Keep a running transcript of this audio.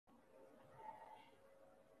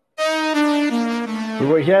We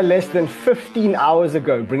were here less than 15 hours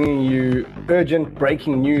ago bringing you urgent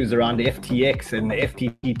breaking news around the FTX and the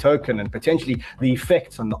FTT token and potentially the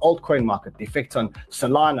effects on the altcoin market, the effects on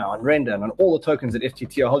Solana, on Render, and on all the tokens that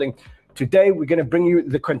FTT are holding. Today, we're going to bring you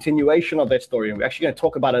the continuation of that story, and we're actually going to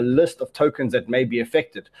talk about a list of tokens that may be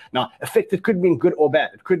affected. Now, affected could mean good or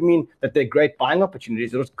bad. It could mean that they're great buying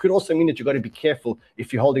opportunities. It could also mean that you've got to be careful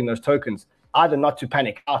if you're holding those tokens, either not to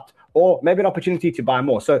panic out or maybe an opportunity to buy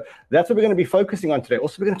more. So that's what we're going to be focusing on today.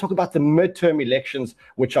 Also, we're going to talk about the midterm elections,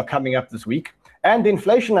 which are coming up this week, and the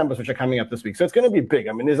inflation numbers, which are coming up this week. So it's going to be big.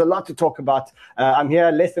 I mean, there's a lot to talk about. I'm here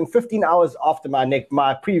less than 15 hours after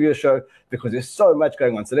my previous show because there's so much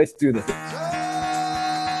going on. So let's do this.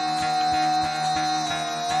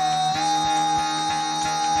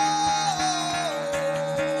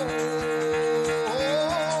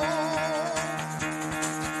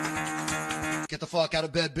 Get the fuck out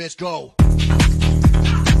of bed, bitch, go.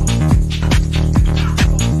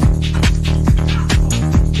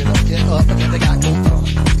 Get up, again, they got go.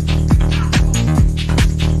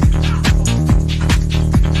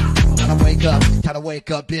 Gotta wake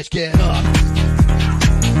up, bitch, get up.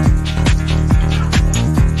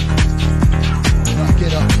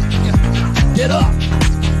 Get up, get up.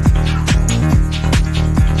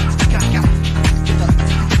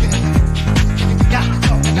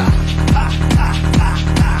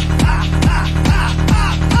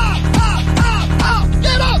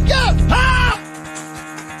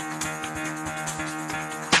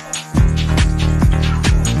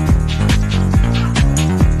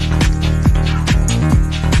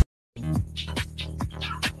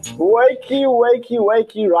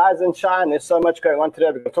 Wakey, rise and shine. There's so much going on today.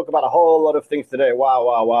 We're going to talk about a whole lot of things today. Wow.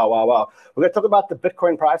 We're going to talk about the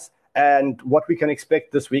Bitcoin price and what we can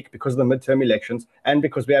expect this week because of the midterm elections and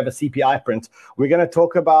because we have a CPI print. We're going to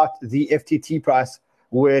talk about the FTT price,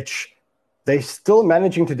 which they're still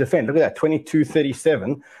managing to defend. Look at that,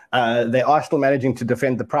 22.37. They are still managing to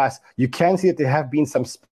defend the price. You can see that there have been some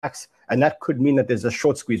spikes, and that could mean that there's a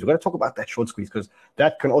short squeeze. We're going to talk about that short squeeze because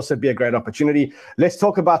that can also be a great opportunity. Let's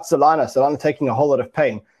talk about Solana. Solana taking a whole lot of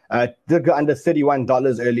pain. Did go under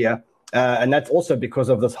 $31 earlier, and that's also because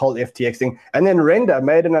of this whole FTX thing. And then Render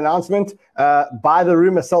made an announcement, buy the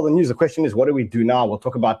rumor, sell the news. The question is, what do we do now? We'll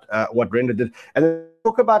talk about what Render did. And then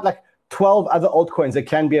talk about like 12 other altcoins that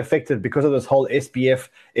can be affected because of this whole SBF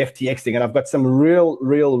FTX thing. And I've got some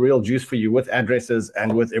real juice for you with addresses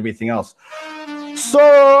and with everything else.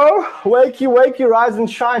 So, wakey, rise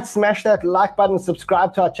and shine. Smash that like button,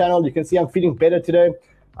 subscribe to our channel. You can see I'm feeling better today.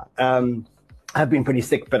 I've been pretty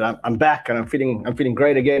sick, but I'm back and I'm feeling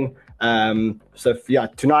great again. So yeah,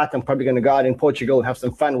 tonight I'm probably going to go out in Portugal, have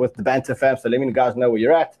some fun with the Banter fam. So let me guys know where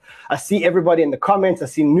you're at. I see everybody in the comments. I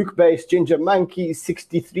see Nuke Base, Ginger Monkey,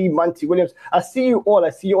 63, Monty Williams. I see you all, and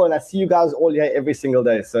I see you guys all here every single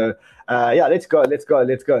day. So yeah, let's go.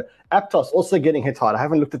 Aptos also getting hit hard. I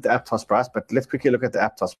haven't looked at the Aptos price, but let's quickly look at the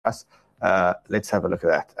Aptos price. Let's have a look at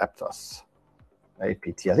that. Aptos,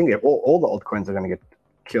 APT. I think all the altcoins are going to get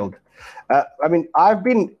killed. I mean, I've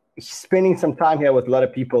been spending some time here with a lot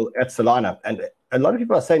of people at Solana, and a lot of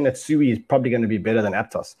people are saying that Sui is probably going to be better than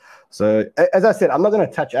Aptos. So as I said, I'm not going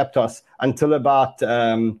to touch Aptos until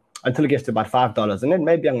it gets to about $5, and then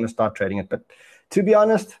maybe I'm going to start trading it. But to be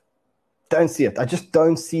honest, don't see it. I just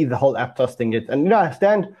don't see the whole Aptos thing yet. And I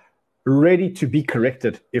stand ready to be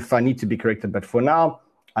corrected if I need to be corrected. But for now,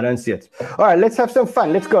 I don't see it. All right, let's have some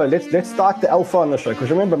fun. Let's go. Let's start the alpha on the show. Because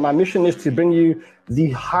remember, my mission is to bring you the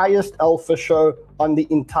highest alpha show on the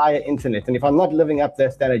entire internet. And if I'm not living up to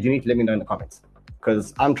that standard, you need to let me know in the comments.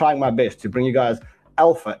 Because I'm trying my best to bring you guys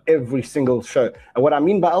alpha every single show. And what I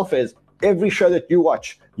mean by alpha is every show that you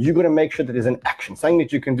watch, you're going to make sure that there's an action, something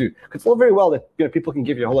that you can do. Because it's all very well that people can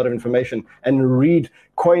give you a whole lot of information and read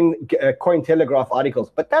Cointelegraph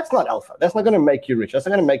articles, but that's not alpha. That's not going to make you rich. That's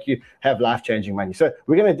not going to make you have life-changing money. So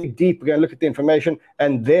we're going to dig deep. We're going to look at the information,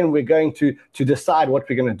 and then we're going to decide what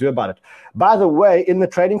we're going to do about it. By the way, in the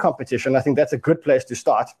trading competition, I think that's a good place to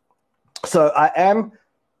start. So I am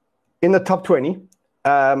in the top 20.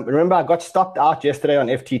 Remember, I got stopped out yesterday on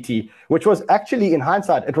FTT, which was actually, in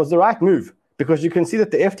hindsight, it was the right move. Because you can see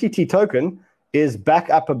that the FTT token is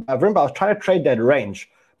back up above. Remember, I was trying to trade that range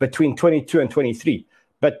between 22 and 23,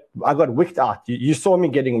 but I got wicked out. You saw me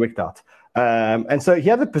getting wicked out. And so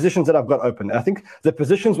here are the positions that I've got open. I think the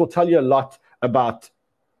positions will tell you a lot about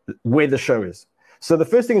where the show is. So the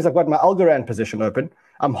first thing is I've got my Algorand position open.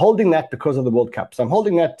 I'm holding that because of the World Cup. So I'm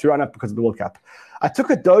holding that to run up because of the World Cup. I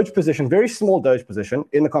took a Doge position, very small Doge position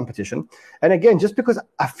in the competition. And again, just because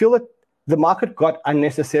I feel that the market got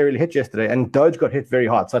unnecessarily hit yesterday and Doge got hit very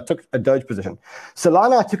hard. So I took a Doge position.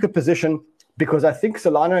 Solana, I took a position because I think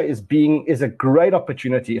Solana is a great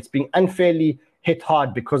opportunity. It's being unfairly hit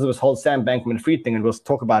hard because of this whole Sam Bankman-Fried thing, and we'll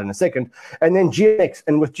talk about it in a second. And then GMX,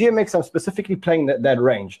 and with GMX, I'm specifically playing that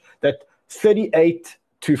range, that $38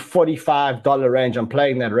 to $45 range. I'm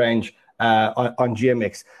playing that range on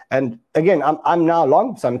GMX. And again, I'm now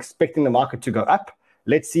long, so I'm expecting the market to go up.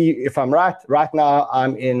 Let's see if I'm right. Right now,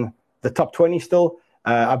 I'm in the top 20 still.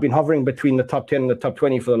 I've been hovering between the top 10 and the top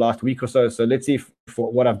 20 for the last week or so. So let's see if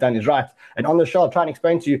what I've done is right. And on the show, I'll try and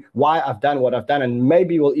explain to you why I've done what I've done, and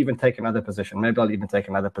maybe we'll even take another position. Maybe I'll even take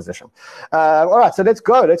another position. All right, so let's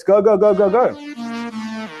go. Let's go.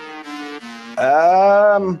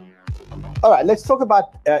 All right, let's talk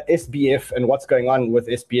about SBF and what's going on with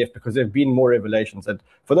SBF, because there have been more revelations. And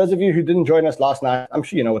for those of you who didn't join us last night, I'm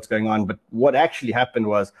sure you know what's going on. But what actually happened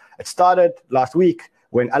was it started last week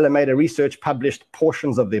when Alameda Research published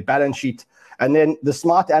portions of their balance sheet. And then the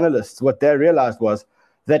smart analysts, what they realized was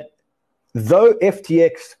that though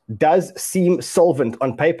FTX does seem solvent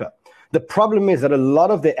on paper, the problem is that a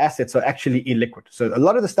lot of their assets are actually illiquid. So a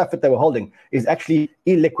lot of the stuff that they were holding is actually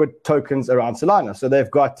illiquid tokens around Solana. So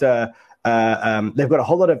they've got a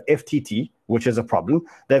whole lot of FTT, which is a problem.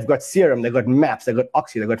 They've got Serum, they've got Maps, they've got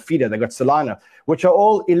Oxy, they've got FIDA, they've got Solana, which are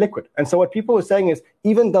all illiquid. And so what people were saying is,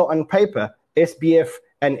 even though on paper, SBF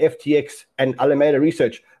and FTX and Alameda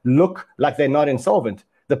Research look like they're not insolvent,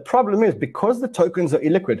 the problem is because the tokens are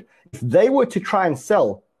illiquid, if they were to try and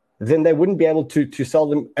sell, then they wouldn't be able to sell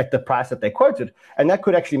them at the price that they quoted, and that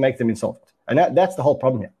could actually make them insolvent. And that's the whole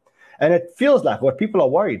problem here. And it feels like what people are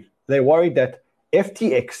worried, they're worried that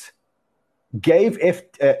FTX gave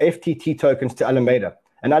FTT tokens to Alameda,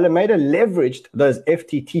 and Alameda leveraged those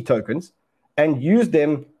FTT tokens and used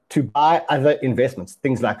them to buy other investments,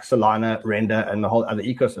 things like Solana, Render, and the whole other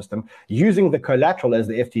ecosystem, using the collateral as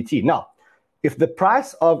the FTT. Now, if the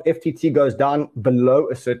price of FTT goes down below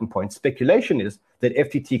a certain point, speculation is that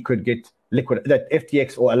FTT could get liquid, that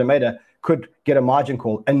FTX or Alameda could get a margin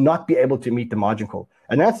call and not be able to meet the margin call.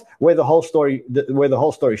 And that's where the whole story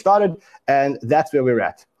started, and that's where we're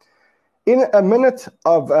at. In a minute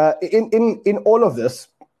of in all of this,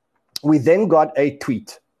 we then got a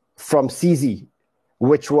tweet from CZ,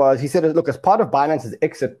 which was, he said, look, as part of Binance's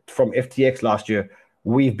exit from FTX last year,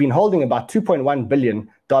 we've been holding about $2.1 billion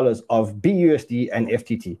of BUSD and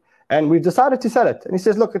FTT, and we've decided to sell it. And he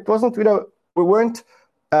says, look, it wasn't, we weren't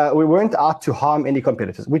out to harm any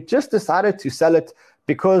competitors. We just decided to sell it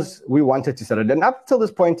because we wanted to sell it. And up till this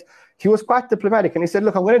point, he was quite diplomatic, and he said,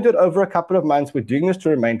 look, I'm going to do it over a couple of months. We're doing this to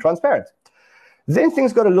remain transparent. Then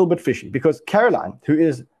things got a little bit fishy, because Caroline, who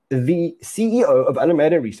is the CEO of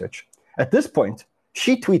Alameda Research, at this point,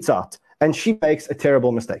 she tweets out and she makes a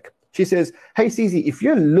terrible mistake. She says, hey, CZ, if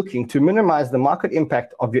you're looking to minimize the market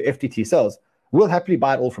impact of your FTT sales, we'll happily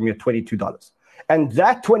buy it all from your $22. And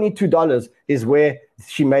that $22 is where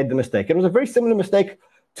she made the mistake. It was a very similar mistake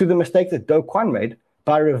to the mistake that Do Kwon made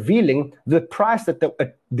by revealing the price, that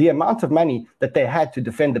the amount of money that they had to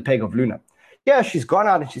defend the peg of Luna. Yeah, she's gone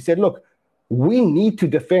out and she said, look, we need to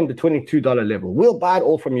defend the $22 level. We'll buy it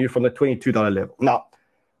all from you from the $22 level. Now,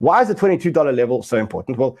 why is the $22 level so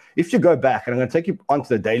important? Well, if you go back, and I'm going to take you onto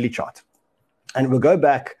the daily chart, and we'll go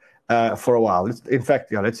back for a while.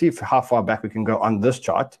 Let's see how far back we can go on this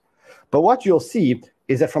chart. But what you'll see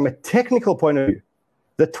is that from a technical point of view,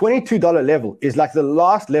 the $22 level is like the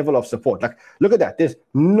last level of support. Like, look at that. There's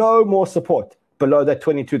no more support below that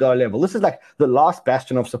 $22 level. This is like the last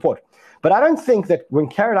bastion of support. But I don't think that when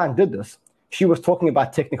Caroline did this, she was talking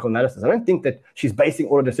about technical analysis. I don't think that she's basing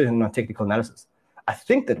all her decisions on technical analysis. I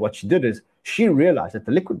think that what she did is she realized that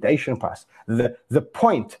the liquidation price, the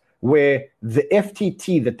point where the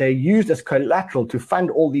FTT that they used as collateral to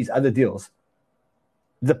fund all these other deals,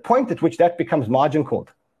 the point at which that becomes margin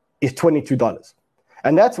called is $22.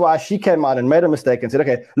 And that's why she came out and made a mistake and said,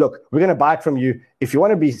 okay, look, we're going to buy it from you. If you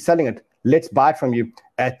want to be selling it, let's buy it from you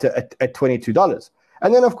at $22.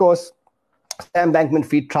 And then, of course, Sam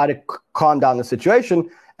Bankman-Fried tried to calm down the situation.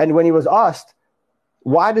 And when he was asked,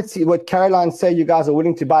 why did what Caroline say you guys are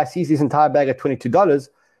willing to buy CZ's entire bag at $22?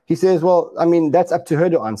 He says, well, I mean, that's up to her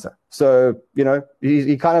to answer. So,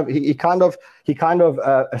 he kind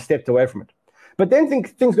of stepped away from it. But then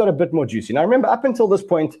things got a bit more juicy. Now, remember, up until this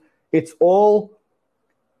point, it's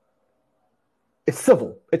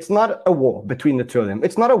civil. It's not a war between the two of them.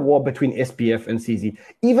 It's not a war between SBF and CZ,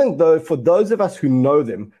 even though for those of us who know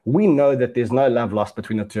them, we know that there's no love lost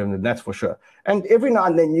between the two of them, that's for sure. And every now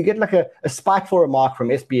and then you get like a spiteful remark from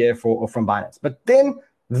SBF or from Binance. But then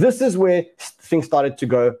this is where things started to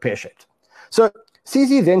go pear-shaped. So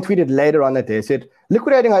CZ then tweeted later on that day, said,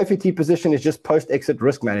 liquidating our FET position is just post-exit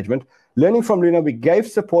risk management. Learning from Luna, we gave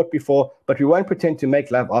support before, but we won't pretend to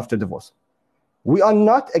make love after divorce. we are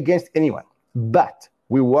not against anyone, but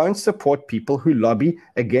we won't support people who lobby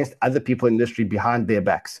against other people in the industry behind their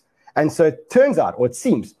backs. And so it turns out, or it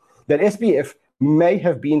seems, that SBF may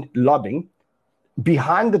have been lobbying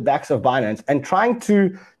behind the backs of Binance and trying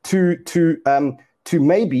to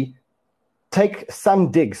maybe take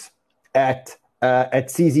some digs at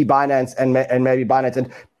CZ Binance and maybe Binance,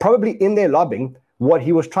 and probably in their lobbying, what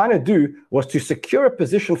he was trying to do was to secure a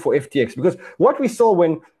position for FTX. Because what we saw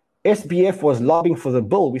when SBF was lobbying for the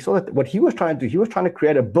bill, we saw that what he was trying to do, he was trying to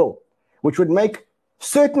create a bill which would make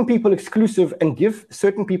certain people exclusive and give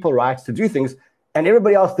certain people rights to do things, and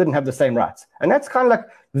everybody else didn't have the same rights. And that's kind of like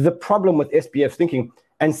the problem with SBF thinking,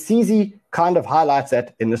 and CZ kind of highlights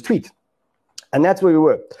that in this tweet. And that's where we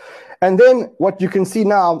were. And then what you can see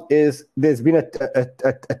now is there's been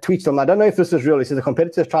a tweet from, I don't know if this is real. He says a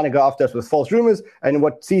competitor is trying to go after us with false rumors. And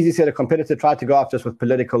what CZ said, a competitor tried to go after us with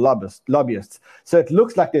political lobbyists. So it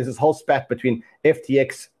looks like there's this whole spat between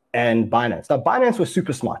FTX and Binance. Now, Binance was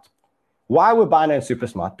super smart. Why were Binance super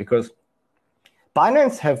smart? Because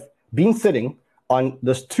Binance have been sitting on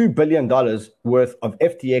this $2 billion worth of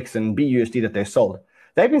FTX and BUSD that they sold.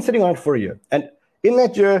 They've been sitting on it for a year. And in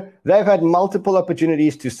that year, they've had multiple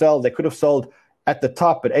opportunities to sell. They could have sold at the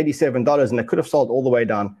top at $87, and they could have sold all the way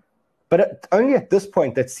down. But only at this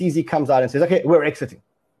point that CZ comes out and says, okay, we're exiting.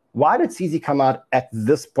 Why did CZ come out at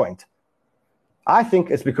this point? I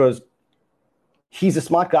think it's because he's a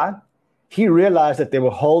smart guy. He realized that there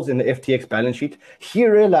were holes in the FTX balance sheet. He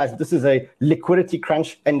realized that this is a liquidity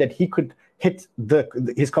crunch and that he could hit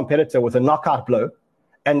his competitor with a knockout blow.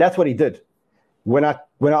 And that's what he did. When I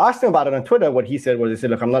asked him about it on Twitter, what he said was, he said,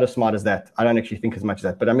 look, I'm not as smart as that. I don't actually think as much as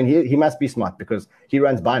that. But I mean, he must be smart because he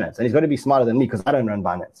runs Binance. And he's got to be smarter than me because I don't run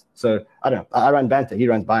Binance. So I don't know. I run Banter. He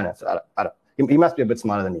runs Binance. I don't. He must be a bit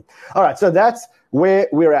smarter than me. All right. So that's where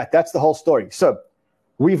we're at. That's the whole story. So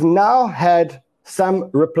we've now had some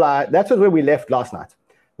reply. That's where we left last night.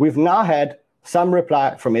 We've now had some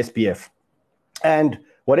reply from SBF. And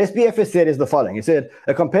what SBF has said is the following. He said,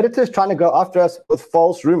 a competitor is trying to go after us with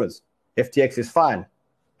false rumors. FTX is fine.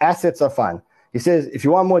 Assets are fine. He says, if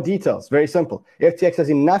you want more details, very simple. FTX has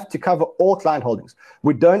enough to cover all client holdings.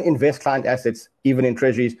 We don't invest client assets, even in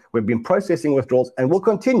treasuries. We've been processing withdrawals and will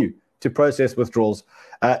continue to process withdrawals.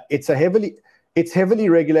 It's heavily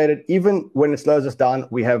regulated. Even when it slows us down,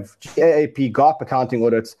 we have GAAP, GAAP accounting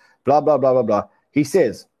audits, blah, blah, blah, blah, blah. He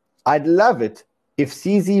says, I'd love it if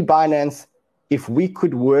CZ Binance, if we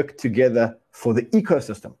could work together for the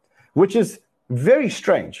ecosystem, which is very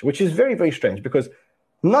strange, very, very strange, because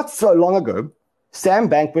not so long ago, Sam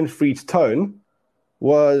Bankman-Fried's tone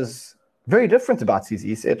was very different about CZ.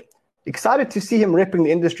 He said, excited to see him repping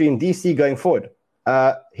the industry in DC going forward.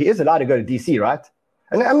 He is allowed to go to DC, right?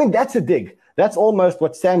 And I mean, that's a dig. That's almost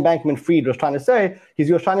what Sam Bankman-Fried was trying to say. He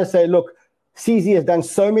was trying to say, look, CZ has done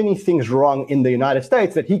so many things wrong in the United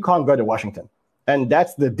States that he can't go to Washington. And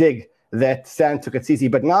that's the dig that Sam took at CZ.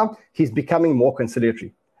 But now he's becoming more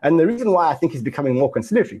conciliatory. And the reason why I think he's becoming more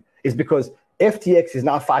conciliatory is because FTX is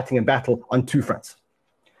now fighting a battle on two fronts.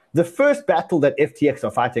 The first battle that FTX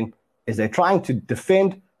are fighting is they're trying to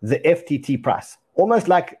defend the FTT price, almost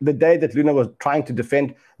like the day that Luna was trying to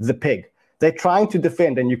defend the peg. They're trying to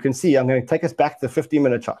defend, and you can see, I'm going to take us back to the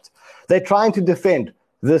 15-minute chart. They're trying to defend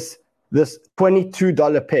this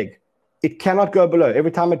 $22 peg. It cannot go below. Every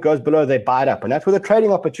time it goes below, they buy it up. And that's where the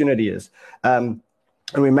trading opportunity is. And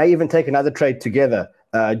we may even take another trade together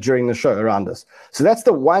during the show around this. So that's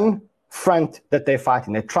the one front that they're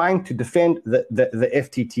fighting. They're trying to defend the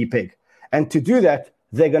FTT peg. And to do that,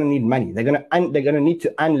 they're going to need money. They're going to need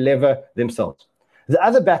to unlever themselves. The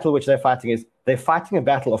other battle which they're fighting is they're fighting a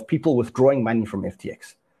battle of people withdrawing money from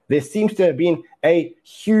FTX. There seems to have been a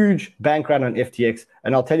huge bank run on FTX.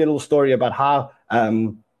 And I'll tell you a little story about how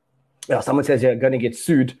someone says you're going to get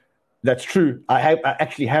sued. That's true. I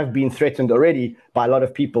actually have been threatened already by a lot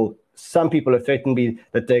of people. Some people have threatened me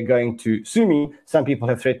that they're going to sue me. Some people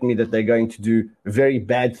have threatened me that they're going to do very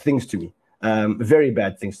bad things to me. Very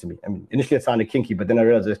bad things to me. I mean, initially it sounded kinky, but then I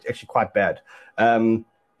realized it's actually quite bad.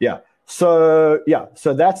 So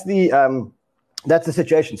that's the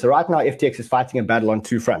situation. So right now, FTX is fighting a battle on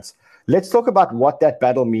two fronts. Let's talk about what that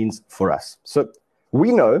battle means for us. So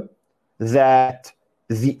we know that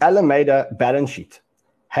the Alameda balance sheet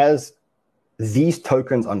has these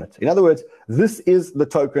tokens on it. In other words, this is the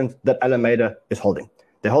tokens that Alameda is holding.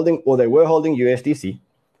 They're holding, or they were holding USDC.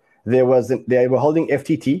 They were holding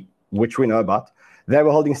FTT, which we know about. They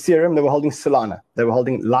were holding Serum. They were holding Solana. They were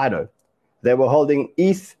holding Lido. They were holding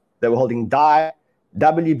ETH. They were holding DAI,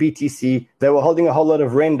 WBTC. They were holding a whole lot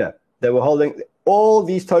of Render. They were holding all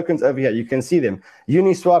these tokens over here. You can see them.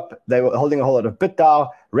 Uniswap. They were holding a whole lot of BitDAO,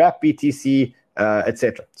 Wrap BTC,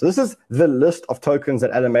 etc. So this is the list of tokens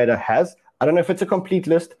that Alameda has. I don't know if it's a complete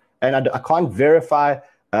list, and I can't verify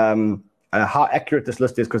how accurate this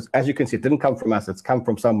list is, because as you can see, it didn't come from us, it's come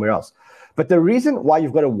from somewhere else. But the reason why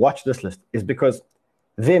you've got to watch this list is because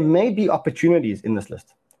there may be opportunities in this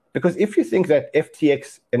list. Because if you think that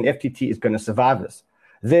FTX and FTT is going to survive this,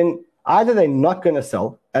 then either they're not going to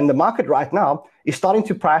sell, and the market right now is starting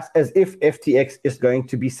to price as if FTX is going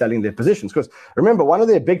to be selling their positions. Because remember, one of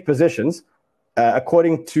their big positions,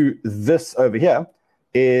 according to this over here,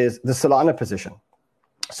 is the Solana position.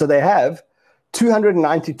 So they have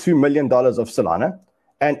 $292 million of Solana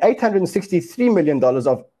and $863 million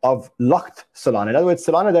of locked Solana. In other words,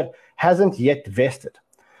 Solana that hasn't yet vested.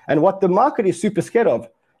 And what the market is super scared of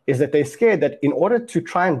is that they're scared that in order to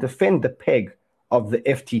try and defend the peg of the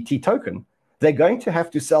FTT token, they're going to have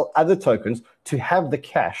to sell other tokens to have the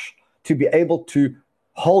cash to be able to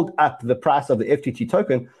hold up the price of the FTT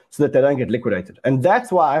token so that they don't get liquidated. And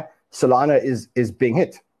that's why Solana is being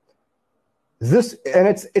hit. And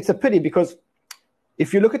it's a pity, because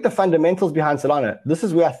if you look at the fundamentals behind Solana, this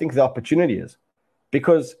is where I think the opportunity is.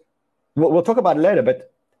 Because we'll talk about it later,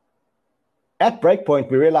 but at Breakpoint,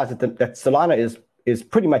 we realized that Solana is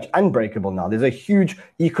pretty much unbreakable now. There's a huge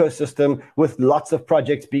ecosystem with lots of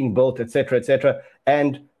projects being built, et cetera, et cetera.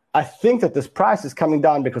 And I think that this price is coming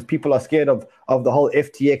down because people are scared of the whole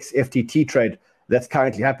FTX, FTT trade that's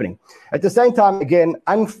currently happening. At the same time, again,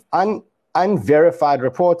 unverified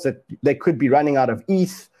reports that they could be running out of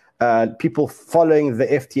ETH, people following the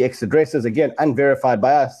FTX addresses, again, unverified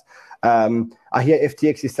by us. I hear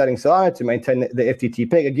FTX is selling Solana to maintain the FTT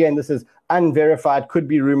peg. Again, this is unverified, could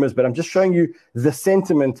be rumors, but I'm just showing you the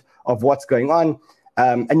sentiment of what's going on.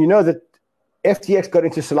 And you know that FTX got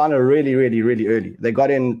into Solana really, really, really early. They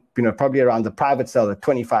got in, probably around the private sale at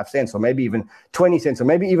 25 cents, or maybe even 20 cents, or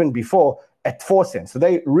maybe even before at 4 cents. So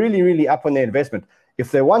they really, really up on their investment.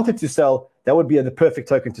 If they wanted to sell, that would be the perfect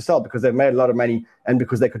token to sell, because they've made a lot of money and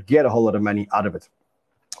because they could get a whole lot of money out of it.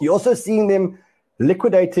 You're also seeing them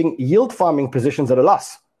liquidating yield farming positions at a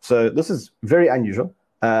loss. So this is very unusual,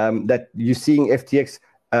 that you're seeing FTX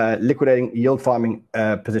liquidating yield farming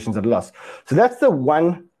positions at a loss. So that's the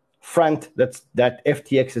one front that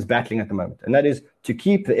FTX is battling at the moment, and that is to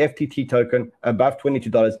keep the FTT token above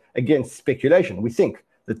 $22 against speculation. We think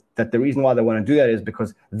that the reason why they want to do that is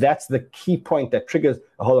because that's the key point that triggers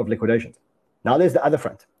a whole lot of liquidations. Now there's the other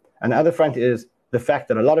front, and the other front is the fact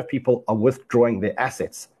that a lot of people are withdrawing their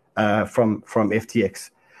assets from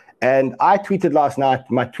FTX. And I tweeted last night,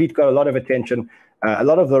 my tweet got a lot of attention, a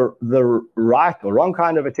lot of the right or wrong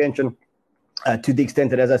kind of attention, to the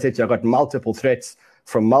extent that, as I said, I got multiple threats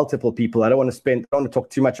from multiple people. I don't want to talk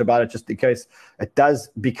too much about it, just in case it does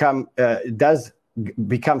become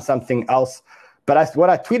something else. But what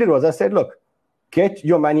I tweeted was, I said, look, get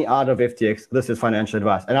your money out of FTX. This is financial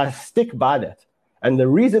advice. And I stick by that. And the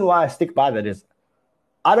reason why I stick by that is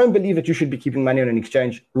I don't believe that you should be keeping money on an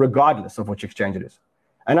exchange regardless of which exchange it is.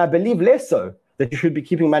 And I believe less so that you should be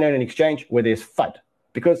keeping money on an exchange where there's FUD,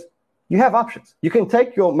 because you have options. You can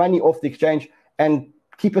take your money off the exchange and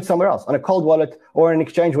keep it somewhere else, on a cold wallet or an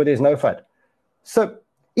exchange where there's no FUD. So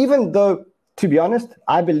even though, to be honest,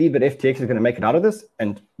 I believe that FTX is going to make it out of this,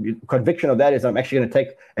 and conviction of that is I'm actually going to take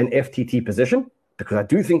an FTT position, because I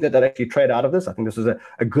do think that they'll actually trade out of this. I think this is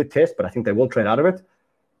a good test, but I think they will trade out of it.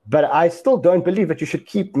 But I still don't believe that you should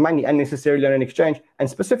keep money unnecessarily on an exchange, and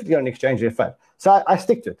specifically on an exchange with FUD. So I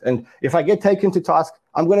stick to it. And if I get taken to task,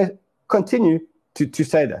 I'm going to continue to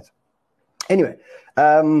say that. Anyway,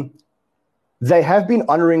 they have been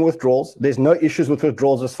honoring withdrawals. There's no issues with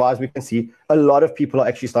withdrawals as far as we can see. A lot of people are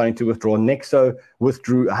actually starting to withdraw. Nexo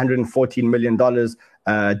withdrew $114 million.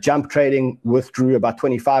 Jump Trading withdrew about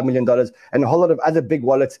 $25 million. And a whole lot of other big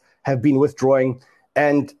wallets have been withdrawing.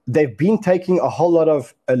 And they've been taking a whole lot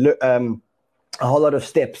of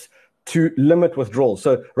steps to limit withdrawals.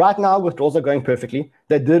 So right now, withdrawals are going perfectly.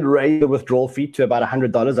 They did raise the withdrawal fee to about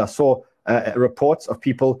 $100. I saw reports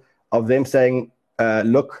of them saying,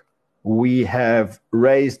 look, we have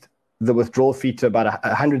raised the withdrawal fee to about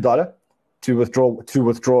 $100 to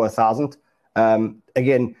withdraw 1,000.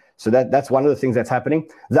 Again, so that's one of the things that's happening.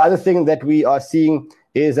 The other thing that we are seeing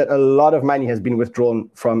is that a lot of money has been withdrawn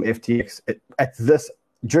from FTX.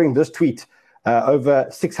 During this tweet, over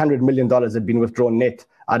 $600 million had been withdrawn net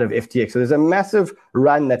out of FTX. So there's a massive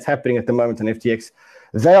run that's happening at the moment on FTX.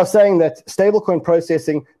 They are saying that stablecoin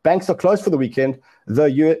processing, banks are closed for the weekend. The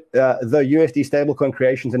USD stablecoin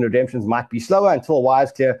creations and redemptions might be slower until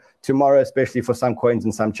wires clear tomorrow, especially for some coins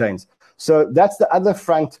and some chains. So that's the other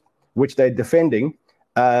front which they're defending.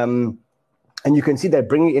 And you can see they're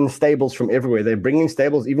bringing in stables from everywhere. They're bringing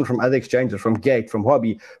stables even from other exchanges, from Gate, from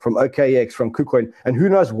Huobi, from OKX, from KuCoin. And who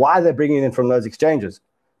knows why they're bringing it in from those exchanges.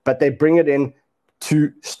 But they bring it in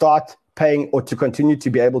to start paying or to continue to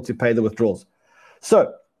be able to pay the withdrawals.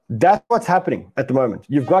 So that's what's happening at the moment.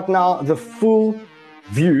 You've got now the full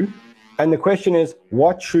view. And the question is,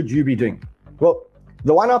 what should you be doing? Well,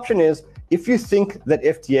 the one option is, if you think that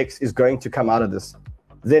FTX is going to come out of this,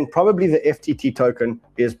 then probably the FTT token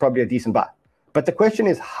is probably a decent buy. But the question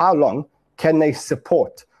is, how long can they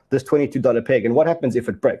support this $22 peg? And what happens if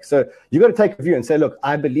it breaks? So you got to take a view and say, look,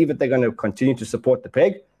 I believe that they're going to continue to support the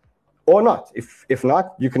peg or not. If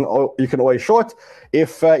not, you can always short.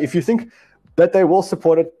 If you think that they will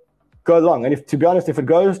support it, go long. And to be honest, if it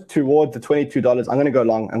goes toward the $22, I'm going to go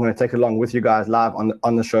long. I'm going to take it long with you guys live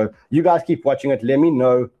on the show. You guys keep watching it. Let me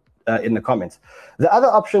know in the comments. The other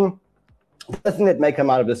option, the thing that may come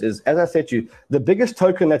out of this is, as I said to you, the biggest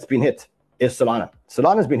token that's been hit is Solana.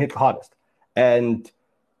 Solana's been hit the hardest. And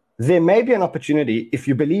there may be an opportunity, if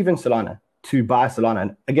you believe in Solana, to buy Solana.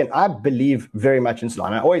 And again, I believe very much in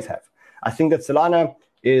Solana. I always have. I think that Solana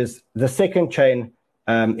is the second chain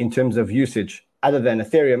in terms of usage other than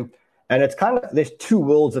Ethereum. And it's kind of, there's two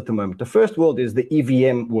worlds at the moment. The first world is the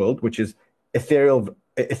EVM world, which is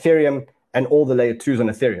Ethereum and all the layer 2s on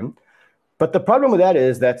Ethereum. But the problem with that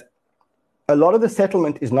is that a lot of the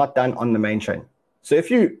settlement is not done on the main chain. So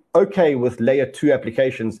if you're okay with layer 2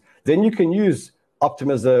 applications, then you can use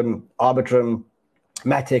Optimism, Arbitrum,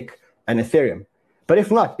 Matic, and Ethereum. But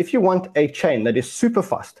if not, if you want a chain that is super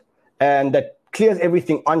fast and that clears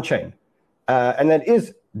everything on chain and that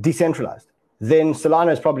is decentralized, then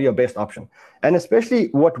Solana is probably your best option. And especially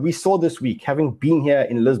what we saw this week, having been here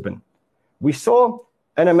in Lisbon, we saw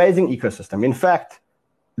an amazing ecosystem. In fact,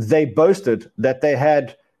 they boasted that they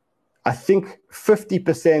had, I think,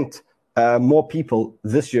 50% more people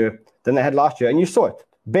this year than they had last year. And you saw it.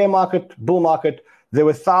 Bear market, bull market. There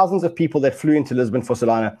were thousands of people that flew into Lisbon for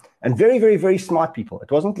Solana, and very, very, very smart people.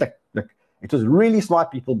 It wasn't like it was really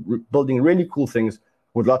smart people building really cool things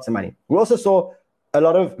with lots of money. We also saw a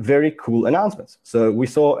lot of very cool announcements. So we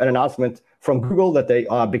saw an announcement from Google that they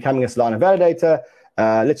are becoming a Solana validator.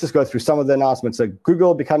 Let's just go through some of the announcements. So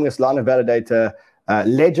Google becoming a Solana validator,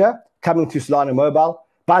 Ledger coming to Solana Mobile.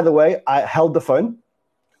 By the way, I held the phone.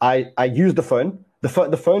 I used the phone. The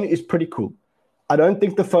phone is pretty cool. I don't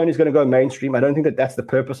think the phone is going to go mainstream. I don't think that that's the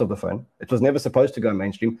purpose of the phone. It was never supposed to go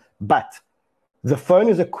mainstream. But the phone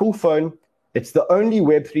is a cool phone. It's the only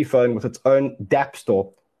Web3 phone with its own dApp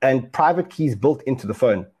store and private keys built into the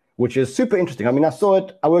phone, which is super interesting. I mean, I saw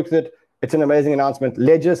it. I worked with it. It's an amazing announcement.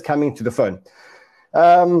 Ledger's coming to the phone.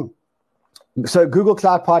 So Google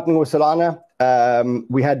Cloud partnering with Solana.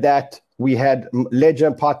 We had that. We had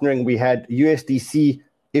Ledger partnering. We had USDC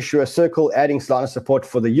Issuer Circle adding Solana support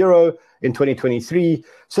for the Euro in 2023.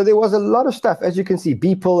 So there was a lot of stuff. As you can see,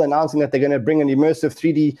 Beeple announcing that they're going to bring an immersive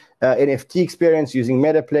 3D NFT experience using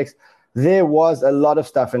Metaplex. There was a lot of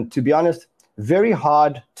stuff. And to be honest, very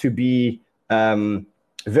hard to be,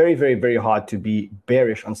 very, very, very hard to be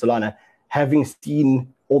bearish on Solana, having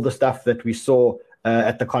seen all the stuff that we saw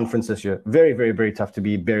at the conference this year. Very, very, very tough to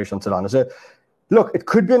be bearish on Solana. So look, it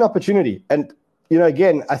could be an opportunity. And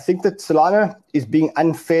again, I think that Solana is being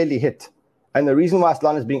unfairly hit. And the reason why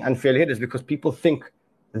Solana is being unfairly hit is because people think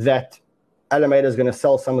that Alameda is going to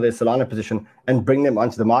sell some of their Solana position and bring them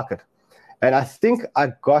onto the market. And I think I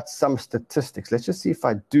got some statistics. Let's just see if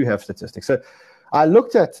I do have statistics. So I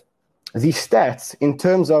looked at the stats in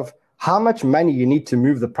terms of how much money you need to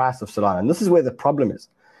move the price of Solana. And this is where the problem is.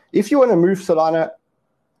 If you want to move Solana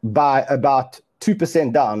by about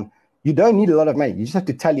 2% down, you don't need a lot of money. You just have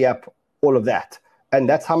to tally up all of that. And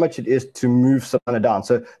that's how much it is to move Solana down.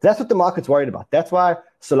 So that's what the market's worried about. That's why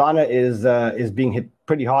Solana is being hit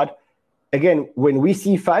pretty hard. Again, when we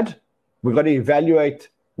see FUD, we've got to evaluate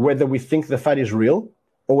whether we think the FUD is real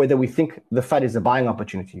or whether we think the FUD is a buying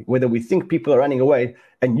opportunity, whether we think people are running away.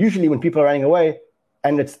 And usually when people are running away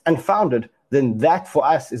and it's unfounded, then that for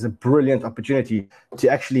us is a brilliant opportunity to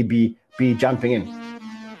actually be jumping in.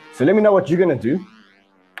 So let me know what you're going to do.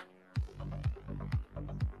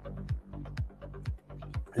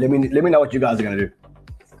 Let me know what you guys are going to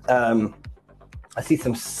do. I see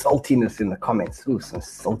some saltiness in the comments. Ooh, some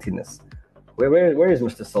saltiness. Where is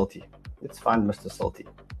Mr. Salty? Let's find Mr. Salty.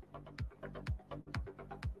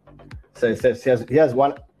 So it says he has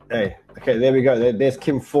one. Hey, okay, there we go. There's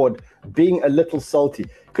Kim Ford being a little salty.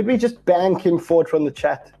 Could we just ban Kim Ford from the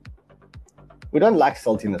chat? We don't like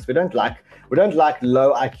saltiness. We don't like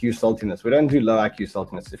low IQ saltiness. We don't do low IQ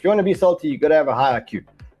saltiness. If you want to be salty, you got to have a high IQ.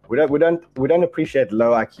 We don't appreciate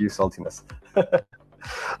low IQ saltiness.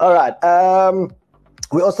 All right.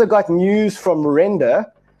 We also got news from Render.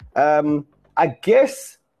 I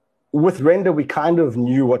guess with Render, we kind of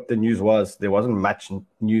knew what the news was. There wasn't much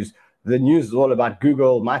news. The news is all about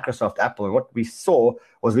Google, Microsoft, Apple. And what we saw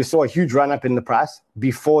a huge run-up in the price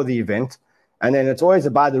before the event. And then it's always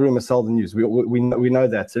a buy the rumor, sell the news. We know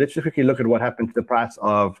that. So let's just quickly look at what happened to the price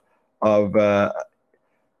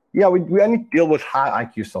we only deal with high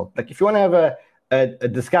IQ salt. Like if you want to have a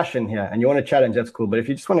discussion here and you want to challenge, that's cool. But if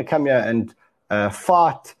you just want to come here and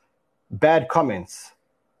fart bad comments,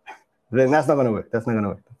 then that's not going to work. That's not going to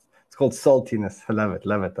work. It's called saltiness. I love it.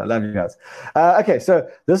 Love it. I love you guys. Okay, so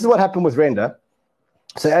this is what happened with Render.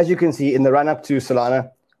 So as you can see in the run-up to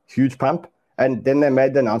Solana, huge pump. And then they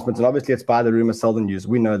made the announcements. And obviously it's buy the rumor, sell the news.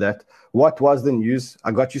 We know that. What was the news?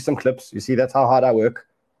 I got you some clips. You see, that's how hard I work.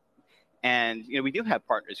 And, we do have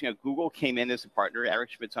partners. Google came in as a partner.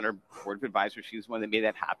 Eric Schmidt's on our board of advisors. She was the one that made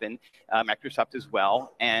that happen. Microsoft as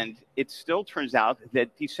well. And it still turns out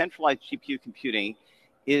that decentralized GPU computing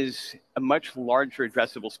is a much larger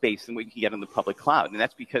addressable space than what you can get on the public cloud. And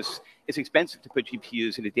that's because it's expensive to put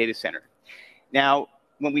GPUs in a data center. Now,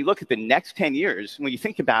 when we look at the next 10 years, when you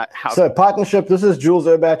think about how... So partnership, this is Jules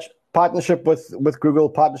Urbach, partnership with Google,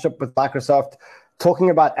 partnership with Microsoft,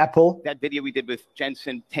 talking about Apple. That video we did with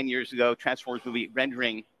Jensen 10 years ago, Transformers movie,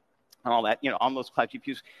 rendering and all that, on those cloud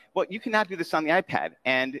GPUs. Well, you can now do this on the iPad.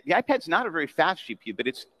 And the iPad's not a very fast GPU, but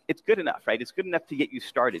it's good enough, right? It's good enough to get you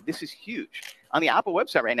started. This is huge. On the Apple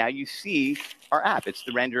website right now, you see our app. It's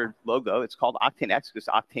the rendered logo. It's called Octane X because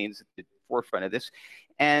Octane's at the forefront of this.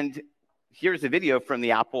 And here's the video from the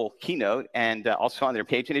Apple keynote and also on their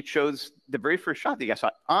page. And it shows the very first shot that you guys saw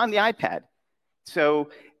on the iPad. So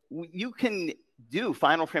you can do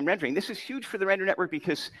final frame rendering. This is huge for the render network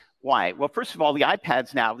because why? Well, first of all, the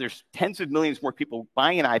iPads now, there's tens of millions more people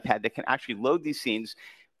buying an iPad that can actually load these scenes.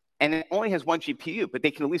 And it only has one GPU, but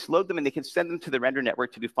they can at least load them and they can send them to the render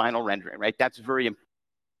network to do final rendering, right? That's very important.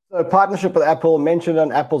 So partnership with Apple mentioned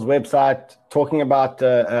on Apple's website, talking about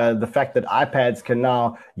the fact that iPads can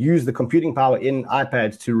now use the computing power in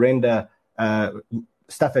iPads to render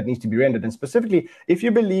stuff that needs to be rendered. And specifically, if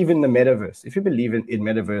you believe in the metaverse, if you believe in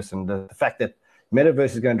metaverse and the fact that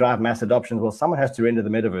metaverse is going to drive mass adoption, well, someone has to render the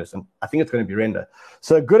metaverse, and I think it's going to be Render.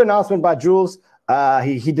 So good announcement by Jules.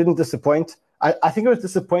 He didn't disappoint. I think it was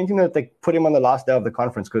disappointing that they put him on the last day of the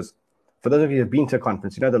conference because for those of you who have been to a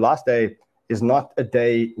conference, the last day is not a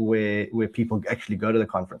day where people actually go to the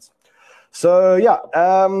conference. So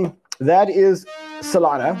that is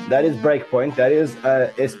Solana, that is Breakpoint, that is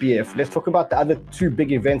SBF. Let's talk about the other two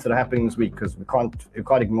big events that are happening this week because we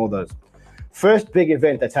can't ignore those. First big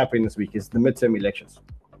event that's happening this week is the midterm elections.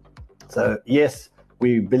 So yes,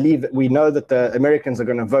 we know that the Americans are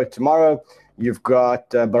going to vote tomorrow. You've got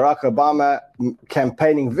Barack Obama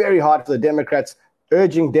campaigning very hard for the Democrats,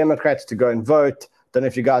 urging Democrats to go and vote. Don't know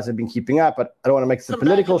if you guys have been keeping up, but I don't want to make this a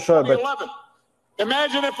political show. But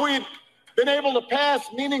imagine if we'd been able to pass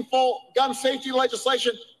meaningful gun safety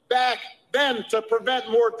legislation back then to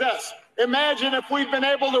prevent more deaths. Imagine if we'd been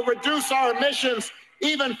able to reduce our emissions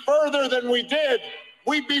even further than we did.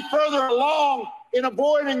 We'd be further along in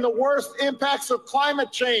avoiding the worst impacts of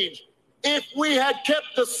climate change if we had kept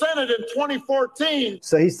the Senate in 2014.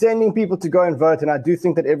 So he's sending people to go and vote, and I do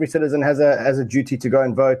think that every citizen has a duty to go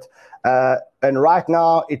and vote. And right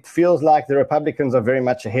now, it feels like the Republicans are very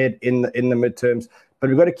much ahead in the midterms, but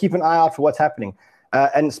we've got to keep an eye out for what's happening.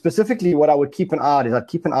 And specifically, what I would keep an eye out is I'd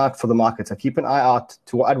keep an eye out for the markets. I'd keep an eye out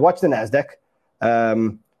I'd watch the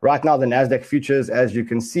NASDAQ. Right now, the NASDAQ futures, as you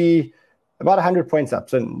can see, about 100 points up.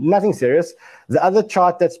 So nothing serious. The other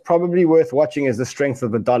chart that's probably worth watching is the strength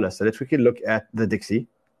of the dollar. So let's quickly look at the Dixie.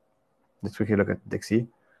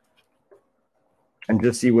 And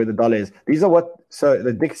just see where the dollar is. So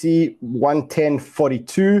the Dixie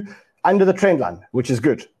 110.42 under the trend line, which is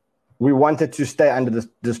good. We wanted to stay under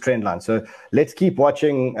this trend line. So let's keep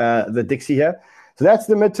watching the Dixie here. So that's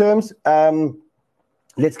the midterms.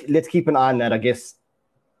 Let's keep an eye on that, I guess.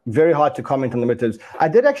 Very hard to comment on the midterms. I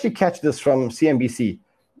did actually catch this from CNBC,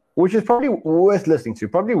 which is probably worth listening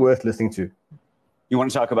to. You want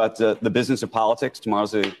to talk about the business of politics?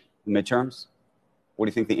 Tomorrow's the midterms. What do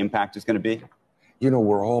you think the impact is going to be?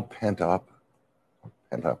 We're all pent up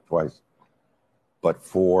twice. But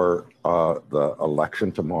for the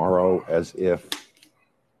election tomorrow, as if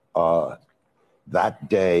that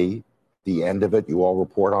day, the end of it, you all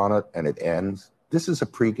report on it and it ends. This is a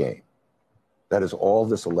pregame. That is all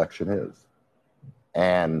this election is.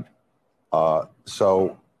 And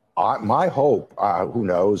so my hope, who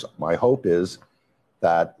knows, my hope is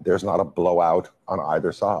that there's not a blowout on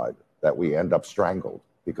either side, that we end up strangled,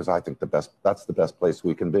 because I think that's the best place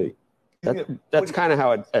we can be. That's kind of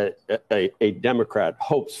how a Democrat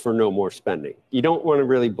hopes for no more spending. You don't want to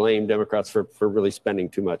really blame Democrats for really spending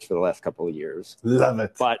too much for the last couple of years. Love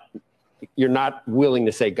it. But you're not willing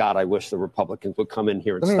to say, God, I wish the Republicans would come in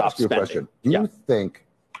here and Let me stop ask you a spending. question. Do you think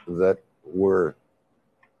that we're,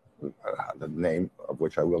 the name of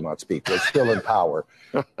which I will not speak, we're still in power?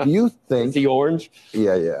 Do you think the orange?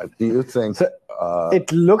 Yeah. Do you think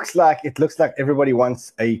it looks like everybody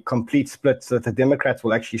wants a complete split so that the Democrats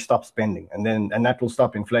will actually stop spending, and that will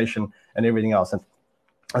stop inflation and everything else. And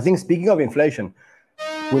I think, speaking of inflation,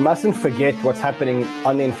 we mustn't forget what's happening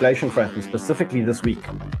on the inflation front, and specifically this week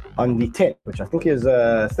on the 10th, which I think is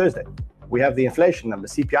Thursday. We have the inflation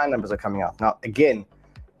numbers, CPI numbers are coming out. Now, again,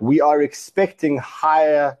 we are expecting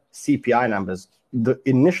higher CPI numbers. The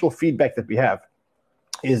initial feedback that we have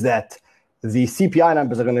is that the CPI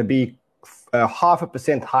numbers are going to be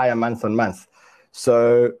 0.5% higher month on month.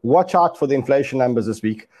 So watch out for the inflation numbers this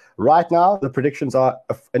week. Right now, the predictions are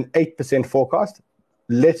an 8% forecast.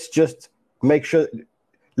 Let's just make sure,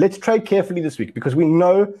 let's trade carefully this week, because we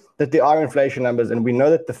know that there are inflation numbers, and we know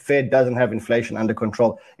that the Fed doesn't have inflation under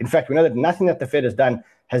control. In fact, we know that nothing that the Fed has done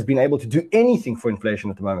has been able to do anything for inflation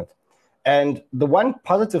at the moment. And the one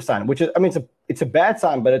positive sign, which is, I mean, it's a bad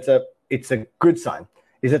sign, but it's a good sign,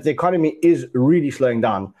 is that the economy is really slowing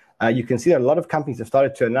down. You can see that a lot of companies have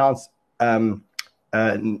started to announce no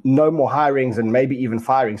more hirings and maybe even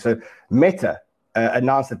firing. So Meta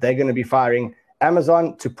announced that they're going to be firing.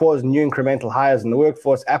 Amazon to pause new incremental hires in the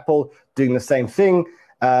workforce. Apple doing the same thing.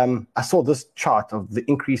 I saw this chart of the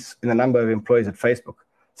increase in the number of employees at Facebook.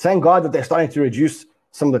 Thank God that they're starting to reduce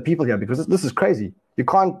some of the people here, because this is crazy. You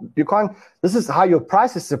can't, this is how your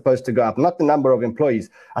price is supposed to go up, not the number of employees.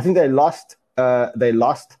 I think they lost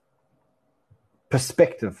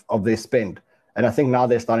perspective of their spend. And I think now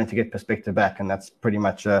they're starting to get perspective back, and that's pretty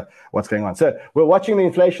much what's going on. So we're watching the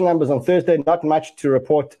inflation numbers on Thursday. Not much to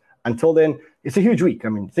report until then. It's a huge week. I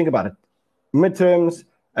mean, think about it. Midterms,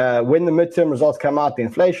 when the midterm results come out, the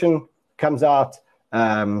inflation comes out.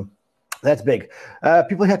 That's big.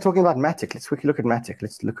 People here talking about Matic. Let's quickly look at Matic.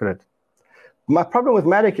 Let's look at it. My problem with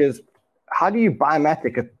Matic is, how do you buy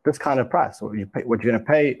Matic at this kind of price? What you're going to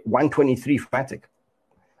pay $123 for Matic?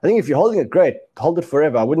 I think if you're holding it, great. Hold it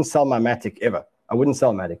forever. I wouldn't sell my Matic ever. I wouldn't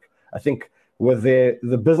sell Matic. I think with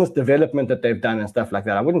the business development that they've done and stuff like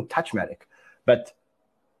that, I wouldn't touch Matic. But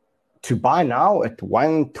to buy now at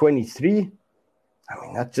 123, I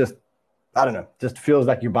mean, that just, I don't know, just feels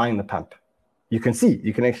like you're buying the pump. You can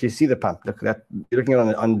actually see the pump. Look at that. You're looking at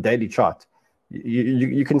it on the daily chart.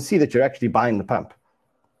 You can see that you're actually buying the pump.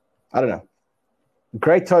 I don't know.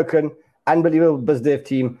 Great token, unbelievable biz dev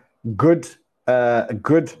team, good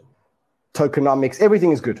tokenomics.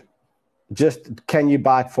 Everything is good. Just, can you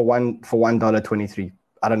buy it for $1.23?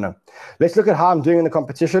 I don't know. Let's look at how I'm doing in the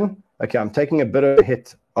competition. Okay, I'm taking a bit of a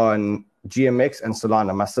hit on GMX and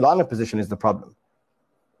Solana. My Solana position is the problem.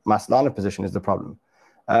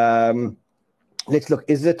 Let's look.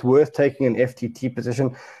 Is it worth taking an FTT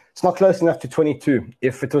position? It's not close enough to 22.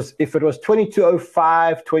 If it was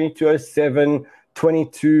 2205, 2207,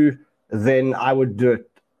 22, then I would do it.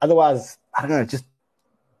 Otherwise, I don't know. Just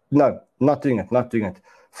no, not doing it.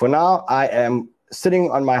 For now, I am sitting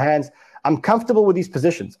on my hands. I'm comfortable with these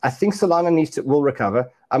positions. I think Solana will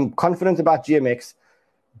recover. I'm confident about GMX.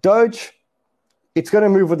 Doge, it's going to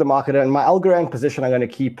move with the market, and my Algorand position I'm going to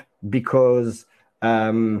keep, because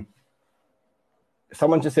someone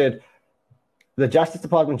just said the Justice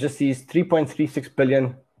Department just seized $3.36 billion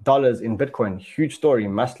in Bitcoin. Huge story.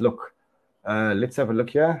 Must look. Let's have a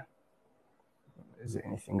look here. Is there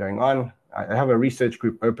anything going on? I have a research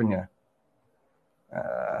group open here.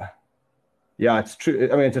 Yeah, it's true.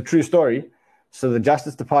 I mean, it's a true story. So the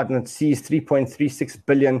Justice Department seized $3.36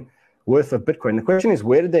 billion worth of Bitcoin. The question is,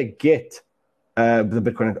 where did they get the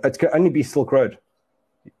Bitcoin? It can only be Silk Road.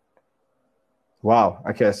 Wow.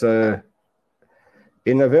 Okay, so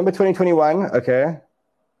in November 2021, okay,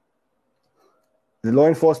 the law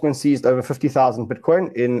enforcement seized over 50,000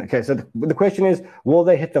 Bitcoin. Okay, so the question is, will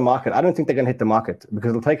they hit the market? I don't think they're going to hit the market, because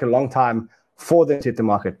it'll take a long time for them to hit the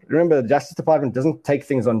market. Remember, the Justice Department doesn't take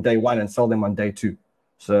things on day one and sell them on day two.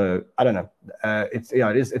 So I don't know.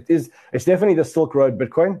 It's definitely the Silk Road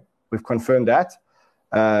Bitcoin. We've confirmed that.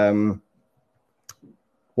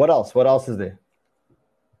 What else? What else is there?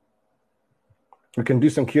 We can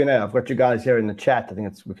do some Q&A. I've got you guys here in the chat. I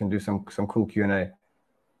think we can do some cool Q&A.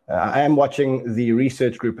 I am watching the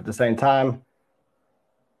research group at the same time.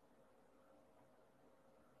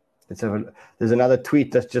 There's another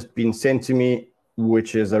tweet that's just been sent to me,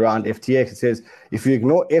 which is around FTX. It says, if you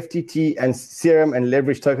ignore FTT and Serum and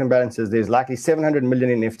leverage token balances, there's likely 700 million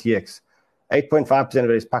in FTX. 8.5% of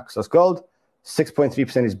it is Paxos Gold,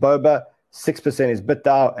 6.3% is Boba, 6% is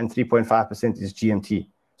BitDAO, and 3.5% is GMT.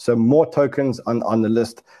 So more tokens on the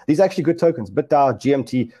list. These are actually good tokens. BitDAO,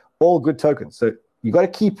 GMT, all good tokens. So you got to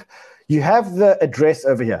keep, you have the address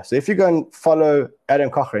over here. So if you go and follow Adam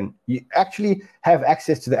Cochran, you actually have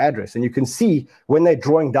access to the address and you can see when they're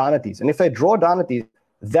drawing down at these. And if they draw down at these,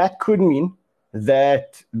 that could mean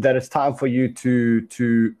that it's time for you to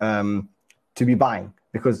be buying,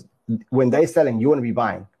 because when they're selling, you want to be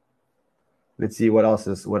buying. Let's see what else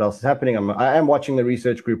is happening. I am watching the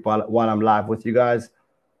research group while I'm live with you guys.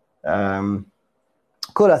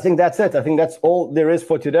 Cool. I think that's it. I think that's all there is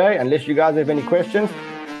for today. Unless you guys have any questions,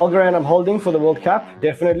 Algorand I'm holding for the World Cup,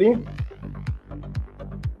 definitely.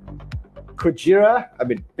 Kujira, I've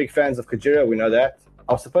been big fans of Kujira. We know that.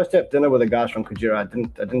 I was supposed to have dinner with the guys from Kujira. I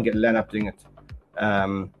didn't get land up doing it.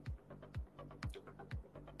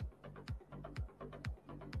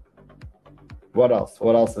 What else?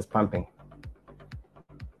 What else is pumping?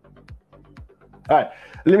 All right,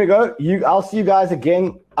 let me go. I'll see you guys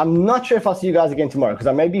again. I'm not sure if I'll see you guys again tomorrow because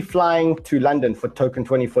I may be flying to London for Token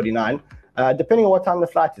 2049, depending on what time the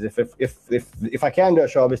flight is. If I can do a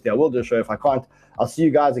show, obviously I will do a show. If I can't, I'll see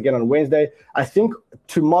you guys again on Wednesday. I think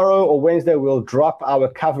tomorrow or Wednesday we'll drop our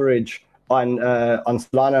coverage on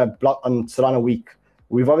Solana Week.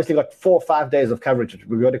 We've obviously got 4 or 5 days of coverage.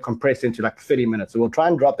 We've got to compress into like 30 minutes. So we'll try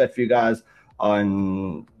and drop that for you guys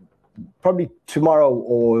on probably tomorrow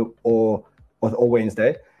or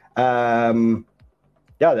Wednesday. Yeah,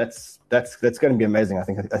 that's going to be amazing. I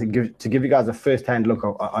think to give you guys a first-hand look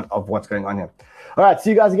of what's going on here. All right,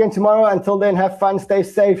 see you guys again tomorrow. Until then, have fun, stay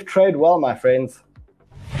safe, trade well, my friends.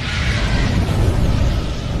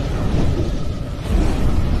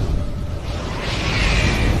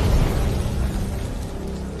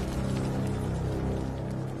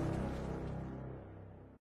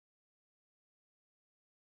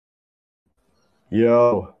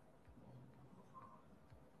 Yo.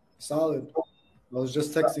 Solid. I was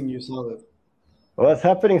just texting you, Solid. What's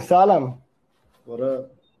happening, Salam? What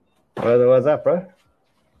up? What's up, bro?